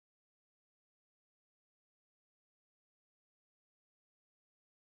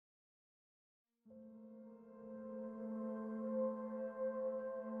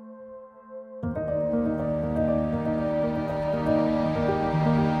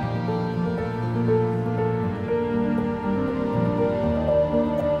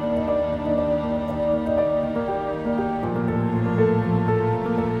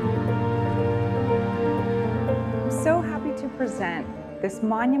Present this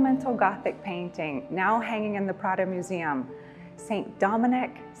monumental Gothic painting now hanging in the Prado Museum, Saint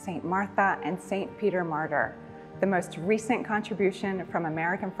Dominic, Saint Martha, and Saint Peter Martyr, the most recent contribution from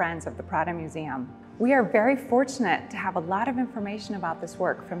American friends of the Prado Museum. We are very fortunate to have a lot of information about this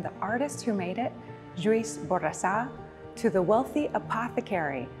work from the artist who made it, Lluís Borrassà, to the wealthy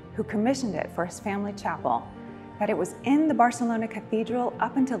apothecary who commissioned it for his family chapel, that it was in the Barcelona Cathedral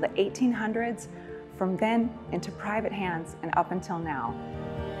up until the 1800s, from then into private hands and up until now.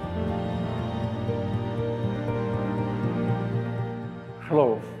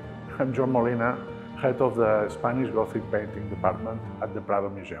 Hello, I'm John Molina, head of the Spanish Gothic painting department at the Prado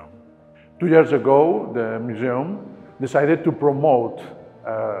Museum. 2 years ago, the museum decided to promote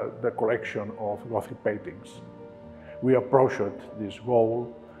the collection of Gothic paintings. We approached this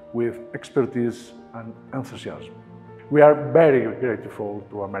goal with expertise and enthusiasm. We are very grateful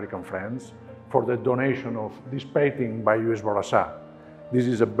to American friends for the donation of this painting by Lluís Borrassà. This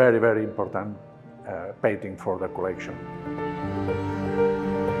is a very, very important painting for the collection.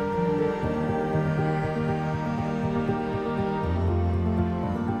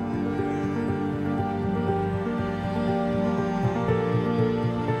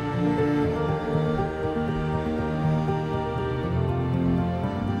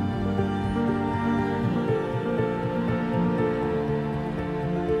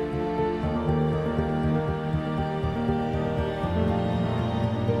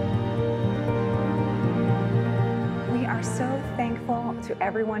 Thankful to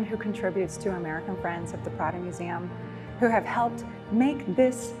everyone who contributes to American Friends of the Prado Museum, who have helped make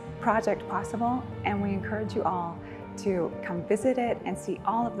this project possible, and we encourage you all to come visit it and see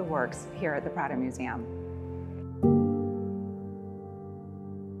all of the works here at the Prado Museum.